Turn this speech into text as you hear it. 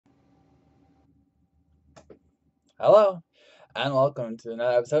Hello, and welcome to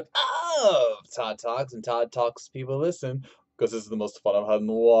another episode of Todd Talks. And Todd Talks people listen because this is the most fun I've had in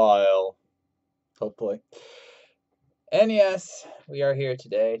a while. Hopefully. And yes, we are here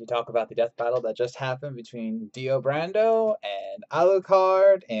today to talk about the death battle that just happened between Dio Brando and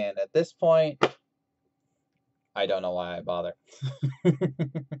Alucard. And at this point, I don't know why I bother.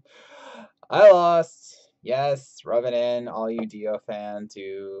 I lost. Yes, rub it in, all you Dio fans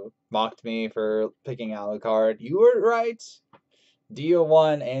who mocked me for picking Alucard. You were right. Dio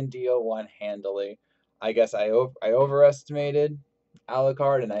won and Dio won handily. I guess I overestimated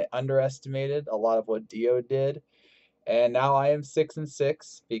Alucard and I underestimated a lot of what Dio did. And now I am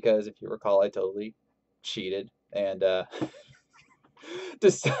 6-6 because if you recall, I totally cheated and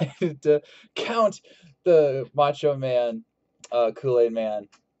decided to count the Macho Man, Kool-Aid Man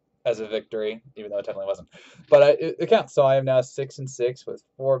as a victory, even though it technically wasn't. But it counts. So I am now 6-6 with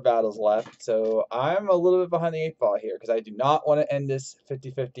 4 battles left. So I'm a little bit behind the 8 ball here because I do not want to end this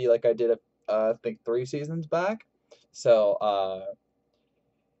 50-50 like I did, I think 3 seasons back. So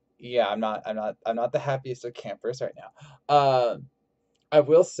yeah, I'm not the happiest of campers right now. I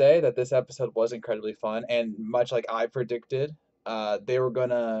will say that this episode was incredibly fun, and much like I predicted, they were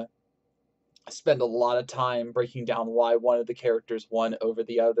gonna spend a lot of time breaking down why one of the characters won over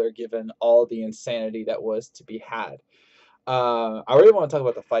the other, given all the insanity that was to be had. I really want to talk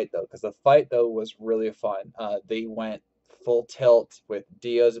about the fight though, because the fight though was really fun. They went full tilt with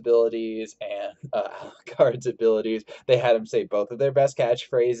Dio's abilities and Alucard's abilities. They had him say both of their best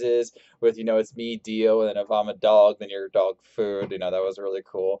catchphrases with, it's me, Dio, and then if I'm a dog, then you're dog food. That was really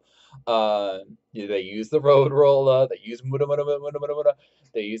cool. They used the road roller. They used muda muda muda muda muda muda.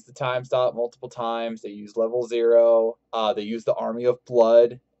 They used the time stop multiple times. They used level 0. They used the army of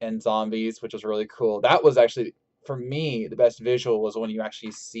blood and zombies, which was really cool. That was actually, for me, the best visual was when you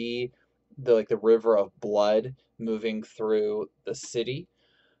actually see the river of blood moving through the city.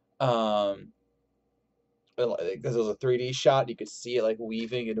 Because it was a 3D shot, you could see it like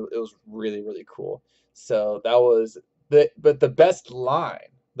weaving, and it was really really cool. So that was the best line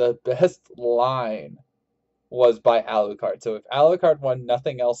was by Alucard. So if Alucard won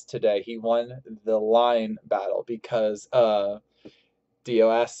nothing else today, he won the line battle because Dio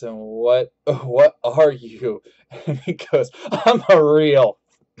asks him, "What are you?" And he goes, "I'm a real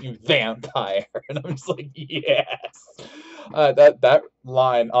vampire." And I'm just like, yes. That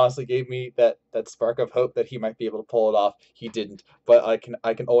line honestly gave me that spark of hope that he might be able to pull it off. He didn't, but I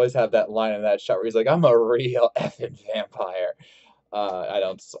can always have that line in that shot where he's like, "I'm a real effing vampire." I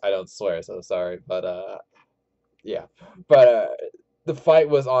don't swear, so sorry, but yeah, but the fight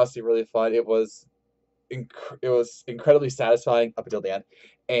was honestly really fun. It was incredibly satisfying up until the end,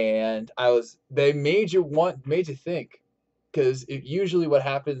 and they made you think, because usually what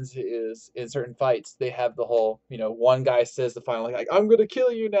happens is in certain fights they have the whole, one guy says the final, like, I'm gonna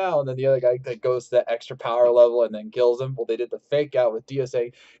kill you now, and then the other guy that goes to that extra power level and then kills him. Well, they did the fake out with Dio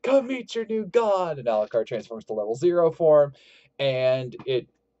saying, "Come meet your new god," and Alucard transforms to level 0 form, and it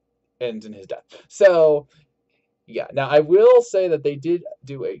ends in his death. So yeah, now I will say that they did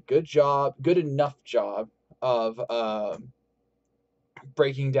do a good enough job of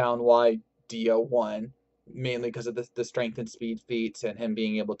breaking down why Dio won, mainly because of the strength and speed feats and him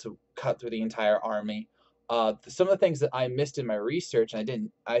being able to cut through the entire army. Some of the things that I missed in my research, and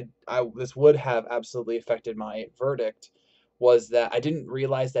this would have absolutely affected my verdict, was that I didn't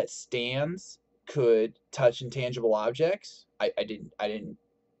realize that stands could touch intangible objects. I didn't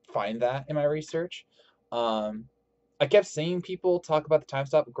find that in my research. Um, I kept seeing people talk about the time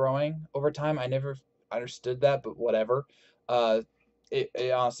stop growing over time. I never understood that, but whatever. Uh,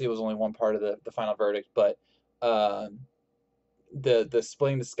 it honestly was only one part of the final verdict, but um, the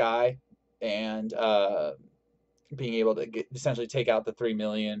splitting the sky and being able to essentially take out the 3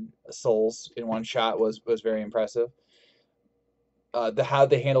 million souls in one shot was very impressive. How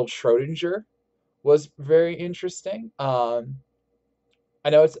they handled Schrodinger was very interesting. I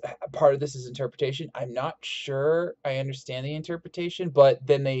know it's part of this is interpretation. I'm not sure I understand the interpretation, but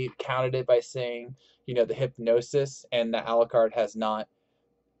then they countered it by saying, the hypnosis, and that Alucard has not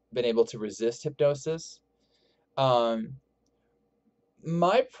been able to resist hypnosis. Um,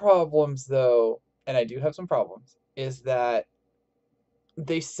 my problems, though, and I do have some problems, is that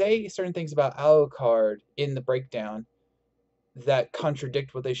they say certain things about Alucard in the breakdown that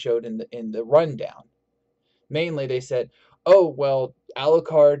contradict what they showed in the rundown. Mainly, they said, "Oh well,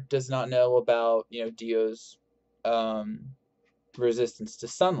 Alucard does not know about Dio's um, resistance to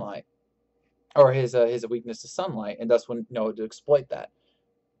sunlight, or his weakness to sunlight, and thus wouldn't know to exploit that."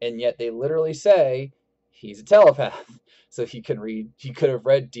 And yet they literally say he's a telepath, so he can read. He could have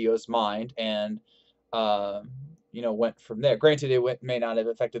read Dio's mind, and went from there. Granted, may not have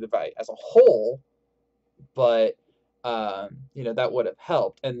affected the fight as a whole, but that would have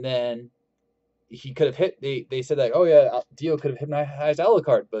helped. And then he could have hit. They said that, oh yeah, Dio could have hypnotized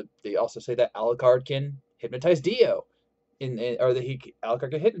Alucard, but they also say that Alucard can hypnotize Dio, or that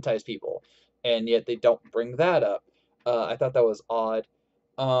Alucard can hypnotize people, and yet they don't bring that up. I thought that was odd.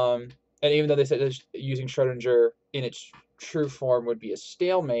 And even though they said that using Schrodinger in its true form would be a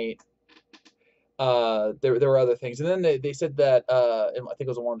stalemate, there were other things. And then they said that, I think it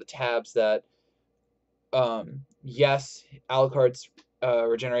was on one of the tabs, that yes, Alucard's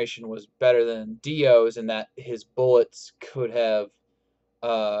regeneration was better than Dio's, and that his bullets could have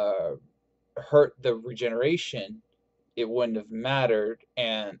hurt the regeneration. It wouldn't have mattered,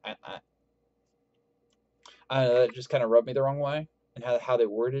 and I don't know, that just kind of rubbed me the wrong way, and how they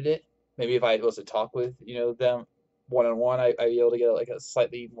worded it. Maybe if I was to talk with them one on one, I'd be able to get like a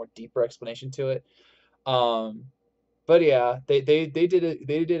slightly more deeper explanation to it. But yeah, they did it.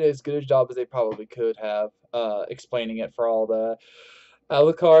 They did as good a job as they probably could have, explaining it for all the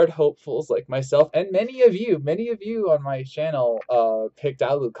Alucard hopefuls like myself, and many of you on my channel picked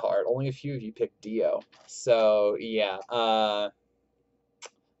Alucard. Only a few of you picked Dio. So yeah,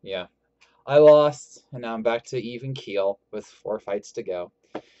 yeah, I lost, and now I'm back to even keel with 4 fights to go.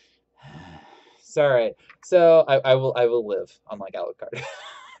 It's all right. So I will live, unlike Alucard.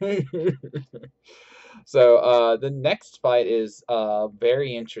 So the next fight is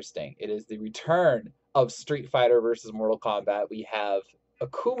very interesting. It is the return of Street Fighter versus Mortal Kombat. We have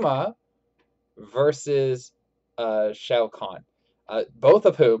Akuma versus Shao Kahn, both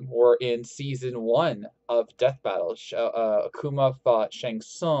of whom were in season 1 of Death Battle. Akuma fought Shang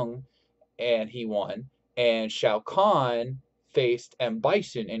Tsung, and he won, and Shao Kahn faced M.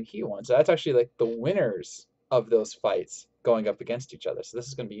 Bison, and he won. So that's actually like the winners of those fights going up against each other. So this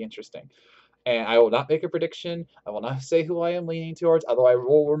is going to be interesting. And I will not make a prediction. I will not say who I am leaning towards, although I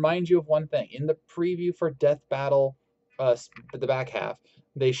will remind you of one thing. In the preview for Death Battle, the back half,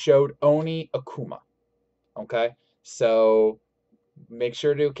 they showed Oni Akuma. Okay? So make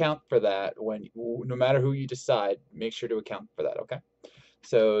sure to account for that. No matter who you decide, make sure to account for that, okay?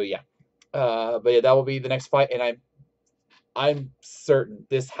 So yeah. But yeah, that will be the next fight, and I'm certain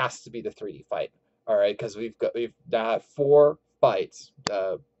this has to be the 3D fight. All right, because we've now had 4 fights: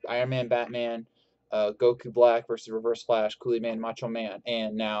 Iron Man, Batman, Goku Black versus Reverse Flash, Coolie Man, Macho Man,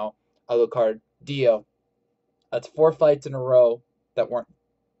 and now Alucard, Dio. That's 4 fights in a row that weren't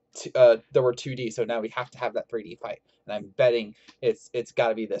that were 2D. So now we have to have that 3D fight, and I'm betting it's got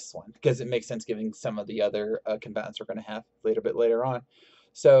to be this one, because it makes sense given some of the other combatants we're going to have later on.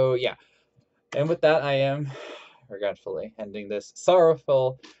 So yeah, and with that, I am regretfully ending this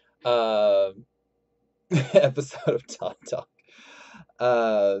sorrowful episode of Todd Talk.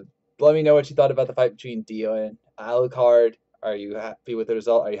 Let me know what you thought about the fight between Dio and Alucard. Are you happy with the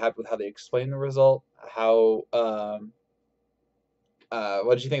result? Are you happy with how they explained the result? How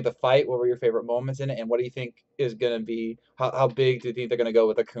what did you think of the fight? What were your favorite moments in it? And what do you think is going to be, how big do you think they're going to go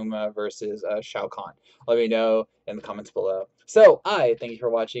with Akuma versus Shao Kahn? Let me know in the comments below. So I thank you for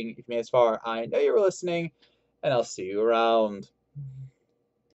watching. If you made it this far, I know you were listening, and I'll see you around.